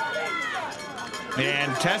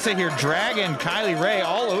 And Tessa here dragging Kylie Rae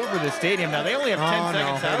all over the stadium. Now, they only have 10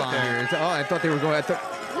 seconds out there. I thought they were going... I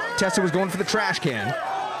thought Tessa was going for the trash can.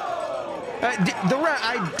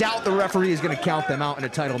 I doubt the referee is going to count them out in a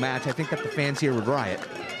title match. I think that the fans here would riot.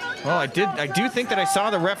 Well, I do think that I saw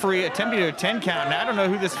the referee attempting to do a 10 count. Now, I don't know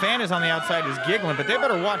who this fan is on the outside who's giggling, but they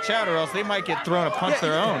better watch out or else they might get thrown a punch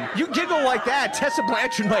their own. You giggle like that, Tessa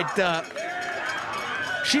Blanchard might...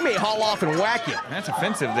 She may haul off and whack you. That's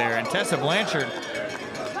offensive there. And Tessa Blanchard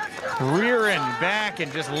rearing back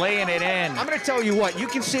and just laying it in. I'm going to tell you what. You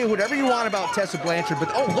can say whatever you want about Tessa Blanchard,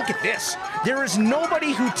 but oh, look at this. There is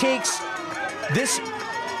nobody who takes this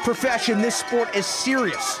profession, this sport, as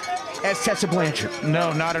serious as Tessa Blanchard.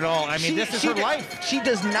 No, not at all. I mean, this is her life. She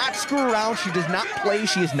does not screw around. She does not play.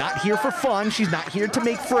 She is not here for fun. She's not here to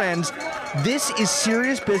make friends. This is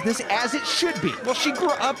serious business, as it should be. Well, she grew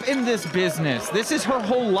up in this business. This is her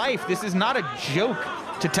whole life. This is not a joke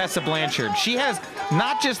to Tessa Blanchard. She has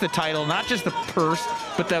not just the title, not just the purse,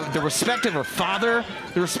 but the respect of her father,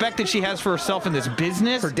 the respect that she has for herself in this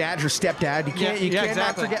business. Her dad, her stepdad. You can't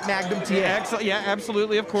not forget Magnum TA. Yeah,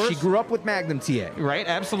 absolutely, of course. She grew up with Magnum TA. Right,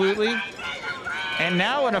 absolutely. And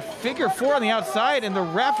now in a figure 4 on the outside, and the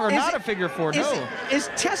ref are not a figure 4, no.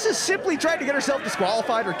 Is Tessa simply trying to get herself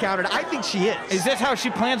disqualified or counted? I think she is. Is this how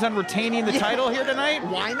she plans on retaining the title here tonight?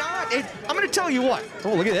 Why not? I'm going to tell you what.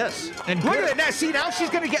 Oh, look at this. And look at it. Now, see, now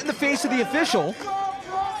she's going to get in the face of the official.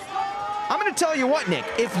 I'm going to tell you what, Nick.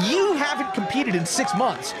 If you haven't competed in 6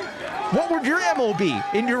 months, what would your MO be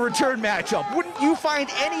in your return matchup? Wouldn't you find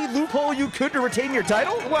any loophole you could to retain your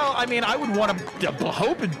title? Well, I mean, I would want to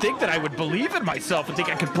hope and think that I would believe in myself and think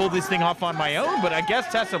I could pull this thing off on my own, but I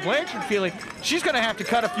guess Tessa Blanchard feeling she's going to have to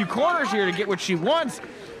cut a few corners here to get what she wants.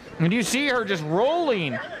 And you see her just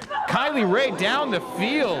rolling Kylie Rae down the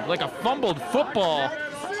field like a fumbled football.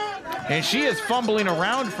 And she is fumbling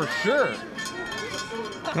around for sure.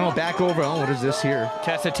 No, back over. Oh, what is this here?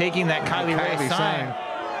 Tessa taking that Kylie Rae sign.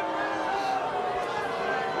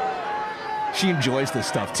 She enjoys this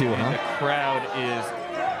stuff too, huh? The crowd is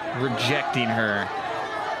rejecting her.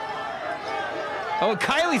 Oh,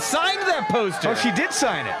 Kylie signed that poster. Oh, she did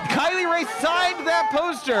sign it. Kylie Rae signed that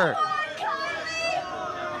poster.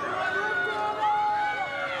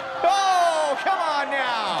 Oh, come on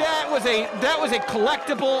now. That was a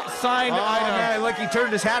collectible signed item. Man, look, he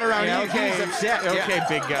turned his hat around. Yeah, He's upset. Okay,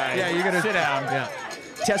 big guy. Yeah, you're gonna sit down. Yeah.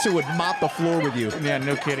 Tessa would mop the floor with you. Yeah,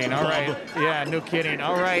 no kidding. All right. Yeah, no kidding.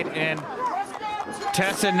 All right, and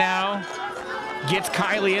Tessa now gets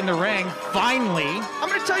Kylie in the ring, finally. I'm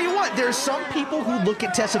going to tell you what, there's some people who look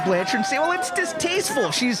at Tessa Blanchard and say, well, it's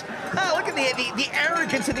distasteful. She's, look at the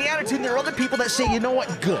arrogance and the attitude. And there are other people that say, you know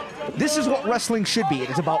what, good. This is what wrestling should be. It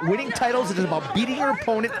is about winning titles. It is about beating your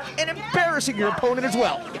opponent and embarrassing your opponent as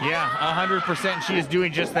well. Yeah, 100% she is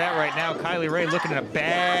doing just that right now. Kylie Rae looking in a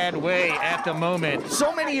bad way at the moment.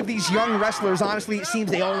 So many of these young wrestlers, honestly, it seems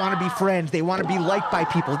they all want to be friends. They want to be liked by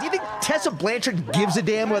people. Do you think Tessa Blanchard gives a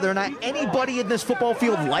damn whether or not anybody in this football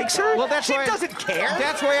field likes her? Well, she doesn't care.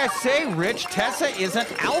 That's why I say, Rich, Tessa is an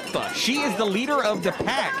alpha. She is the leader of the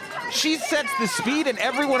pack. She sets the speed and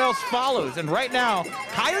everyone else follows. And right now,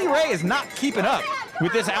 Kylie Rae is not keeping up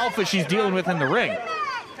with this alpha she's dealing with in the ring.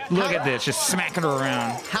 Look at this, just smacking her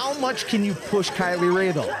around. How much can you push Kylie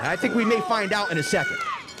Rae, though? I think we may find out in a second.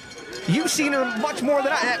 You've seen her much more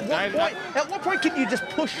than I. At what point can you just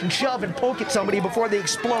push and shove and poke at somebody before they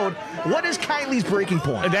explode? What is Kylie's breaking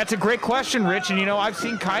point? That's a great question, Rich. And, you know, I've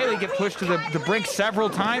seen Kylie get pushed to the brink several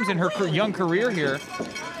times in her young career here.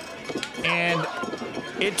 And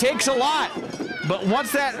it takes a lot. But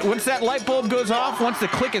once that light bulb goes off, once the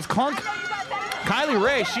click is clunk, Kylie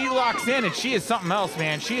Rae, she locks in, and she is something else,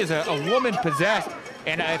 man. She is a woman possessed.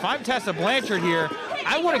 And if I'm Tessa Blanchard here,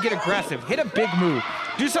 I want to get aggressive, hit a big move,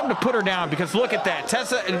 do something to put her down, because look at that.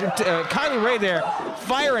 Kylie Rae there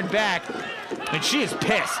firing back, and she is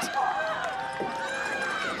pissed.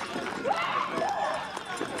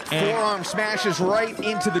 Forearm smashes right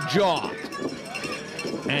into the jaw.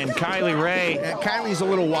 And Kylie Rae. And Kylie's a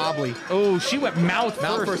little wobbly. Oh, she went mouth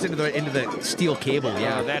first into the steel cable.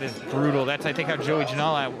 Yeah, oh, that is brutal. That's, I think, how Joey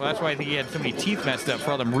Janela. That's why I think he had so many teeth messed up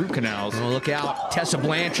for all them root canals. Oh, look out, Tessa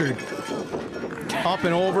Blanchard. Up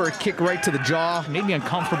and over, a kick right to the jaw. Made me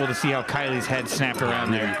uncomfortable to see how Kylie's head snapped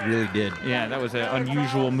around there. It really did. Yeah, that was an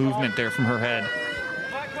unusual movement there from her head.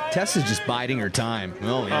 Tessa's just biding her time.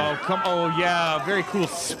 Oh, yeah. Oh, yeah. Very cool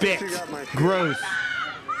spit. Gross.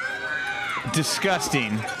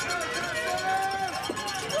 Disgusting.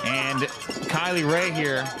 And Kylie Rae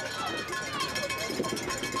here.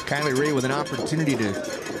 Kylie Rae with an opportunity to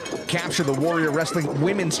capture the Warrior Wrestling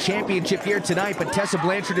Women's Championship here tonight, but Tessa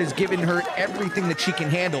Blanchard has given her everything that she can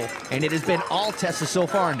handle, and it has been all Tessa so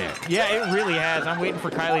far, Nick. Yeah, it really has. I'm waiting for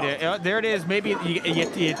Kylie to... there it is. Maybe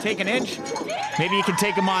you take an inch. Maybe you can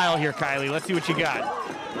take a mile here, Kylie. Let's see what you got.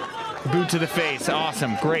 Boot to the face.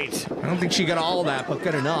 Awesome. Great. I don't think she got all of that, but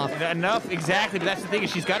good enough. Enough, exactly. But that's the thing,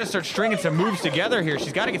 is she's got to start stringing some moves together here.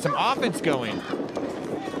 She's got to get some offense going.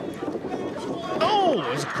 Oh, it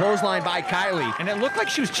was a clothesline by Kylie. And it looked like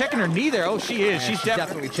she was checking her knee there. Oh, she is. Yeah, she's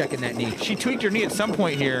definitely checking that knee. She tweaked her knee at some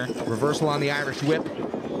point here. Reversal on the Irish whip.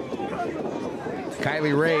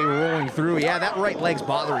 Kylie Rae rolling through. Yeah, that right leg's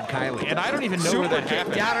bothering Kylie. And I don't even know where that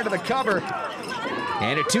happened. Down into the cover.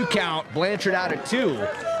 And a 2 count. Blanchard out at 2.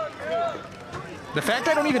 The fact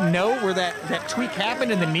I don't even know where that tweak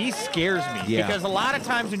happened in the knee scares me. Yeah. Because a lot of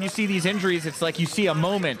times when you see these injuries, it's like you see a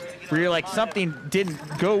moment where you're like, something didn't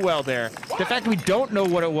go well there. The fact we don't know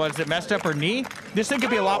what it was that messed up her knee, this thing could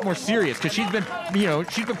be a lot more serious, because she's been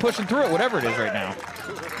pushing through it, whatever it is right now.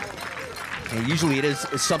 And usually it is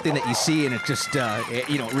something that you see and it just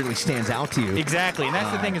it really stands out to you. Exactly, and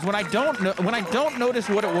that's the thing, is when I don't notice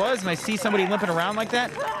what it was and I see somebody limping around like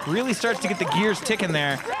that, really starts to get the gears ticking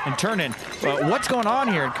there and turning. But what's going on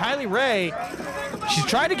here? And Kylie Rae, she's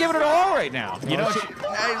trying to give it all right now.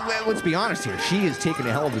 Let's be honest here. She is taking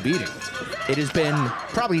a hell of a beating. It has been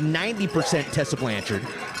probably 90% Tessa Blanchard.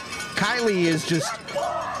 Kylie is just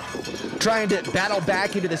trying to battle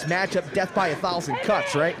back into this matchup, death by 1,000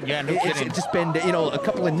 cuts, right? Yeah, no kidding. It's just been, a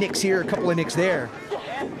couple of nicks here, a couple of nicks there.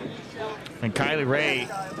 And Kylie Rae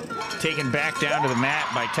taken back down to the mat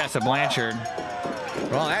by Tessa Blanchard.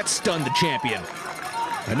 Well, that stunned the champion.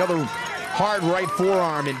 Another hard right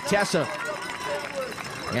forearm, and Tessa,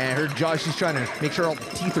 and her jaw, she's trying to make sure all the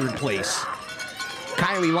teeth are in place.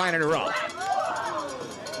 Kylie lining her up.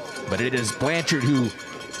 But it is Blanchard who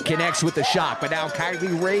connects with the shot, but now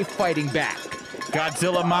Kylie Rae fighting back.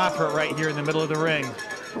 Godzilla Mothra right here in the middle of the ring.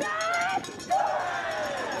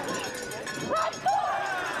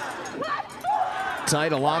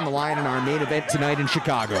 Title on the line in our main event tonight in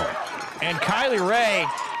Chicago. And Kylie Rae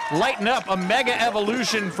lighting up a mega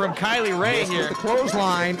evolution from Kylie Rae here. With the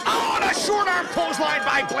clothesline. Oh, and a short arm clothesline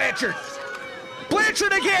by Blanchard.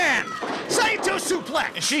 Blanchard again. Saito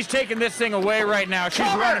suplex. And she's taking this thing away right now. She's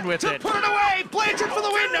running with it. Put it away. Blanchard for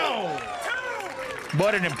the window.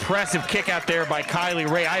 What an impressive kick out there by Kylie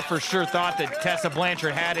Rae. I for sure thought that Tessa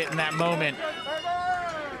Blanchard had it in that moment.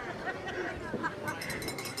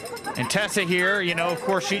 And Tessa here, of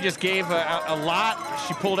course, she just gave a lot.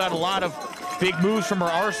 She pulled out a lot of Big moves from her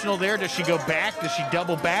arsenal there. Does she go back? Does she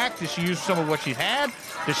double back? Does she use some of what she's had?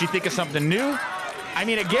 Does she think of something new? I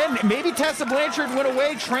mean, again, maybe Tessa Blanchard went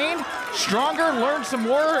away, trained stronger, learned some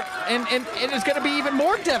more, and it's going to be even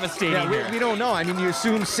more devastating. Yeah, we don't know. I mean, you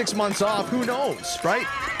assume 6 months off. Who knows, right?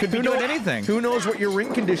 Could be doing anything. Who knows what your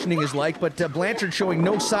ring conditioning is like, but Blanchard showing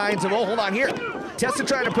no signs of, oh, hold on here. Tessa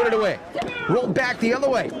trying to put it away. Rolled back the other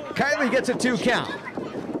way. Kylie gets a 2 count.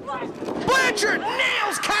 Blanchard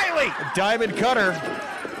nails Kylie. Diamond cutter.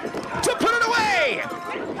 To put it away.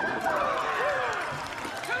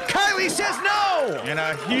 Kylie says no. And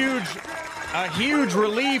a huge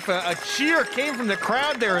relief, a cheer came from the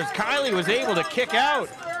crowd there as Kylie was able to kick out.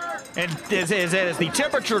 And as the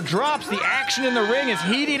temperature drops, the action in the ring is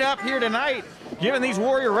heating up here tonight, giving these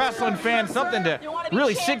Warrior Wrestling fans something to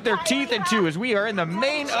really sink their teeth into as we are in the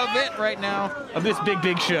main event right now of this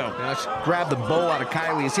big show. Now let's grab the bow out of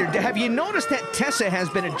Kylie's here. Have you noticed that Tessa has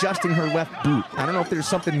been adjusting her left boot? I don't know if there's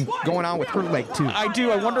something going on with her leg too. I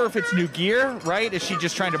do. I wonder if it's new gear, right? Is she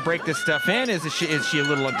just trying to break this stuff in? Is she a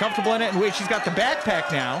little uncomfortable in it? And wait, she's got the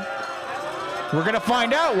backpack now. We're going to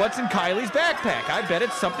find out what's in Kylie's backpack. I bet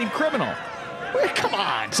it's something criminal. Wait, come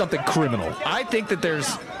on, something criminal. I think that there's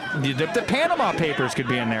the Panama Papers could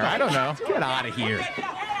be in there. I don't know. Get out of here.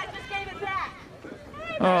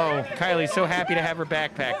 Oh, Kylie's so happy to have her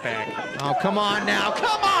backpack back. Oh, come on now.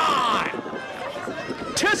 Come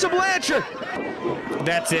on! Tessa Blanchard.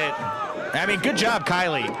 That's it. I mean, good job,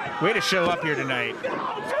 Kylie. Way to show up here tonight.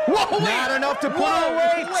 Whoa, not enough to put her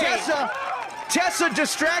away. Tessa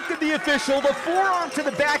distracted the official, the forearm to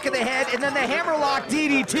the back of the head, and then the hammerlock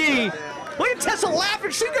DDT. Look at Tessa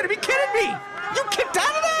laughing. She's going to be kidding me. You kicked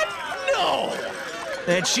out of that? No.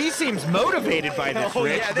 And she seems motivated by this,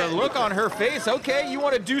 Rich. Yeah, the look on her face. Okay, you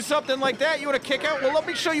want to do something like that? You want to kick out? Well, let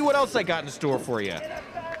me show you what else I got in store for you.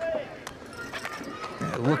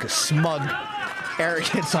 That look of smug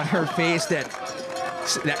arrogance on her face, that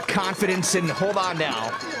confidence, and hold on now.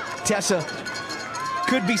 Tessa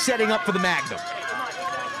could be setting up for the Magnum.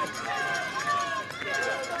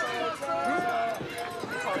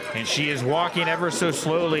 And she is walking ever so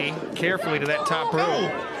slowly, carefully to that top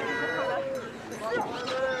rope.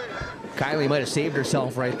 Kylie might have saved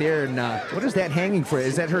herself right there. And what is that hanging for?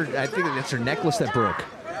 Is that her? I think that's her necklace that broke.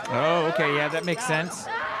 Oh, okay, yeah, that makes sense.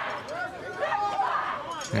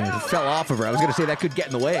 And it fell off of her. I was going to say that could get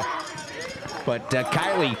in the way. But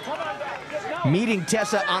Kylie, meeting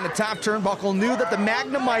Tessa on the top turnbuckle, knew that the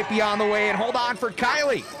Magnum might be on the way, and hold on for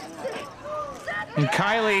Kylie. And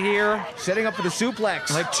Kylie here, setting up for the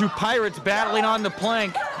suplex. Like two pirates battling on the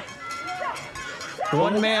plank.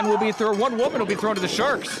 One woman will be thrown to the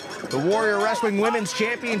sharks. The Warrior Wrestling Women's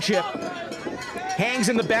Championship hangs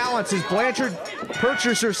in the balance as Blanchard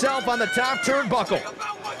perches herself on the top turnbuckle.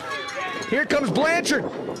 Here comes Blanchard.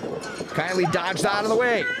 Kylie dodged out of the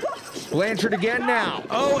way. Blanchard again now.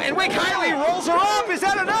 Oh, and wait, Kylie rolls her up. Is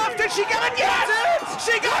that enough? Did she get it? Yes!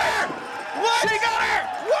 She got her! What? She got her!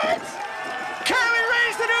 What? Kylie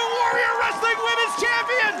Rae's the new Warrior Wrestling Women's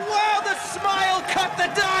Champion! Wow, the smile cut the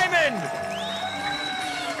diamond!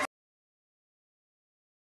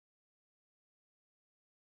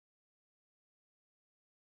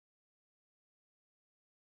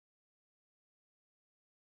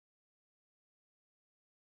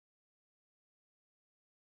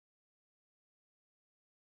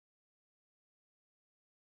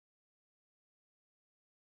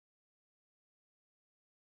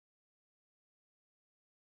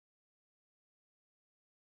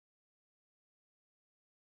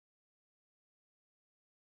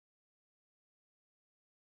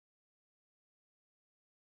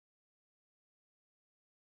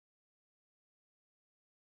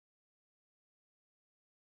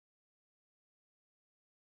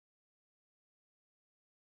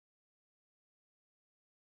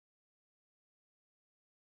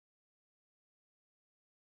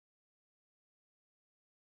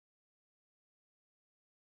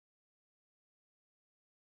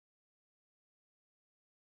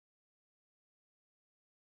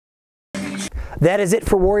 That is it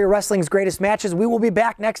for Warrior Wrestling's greatest matches. We will be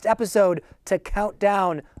back next episode to count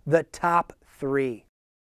down the top 3.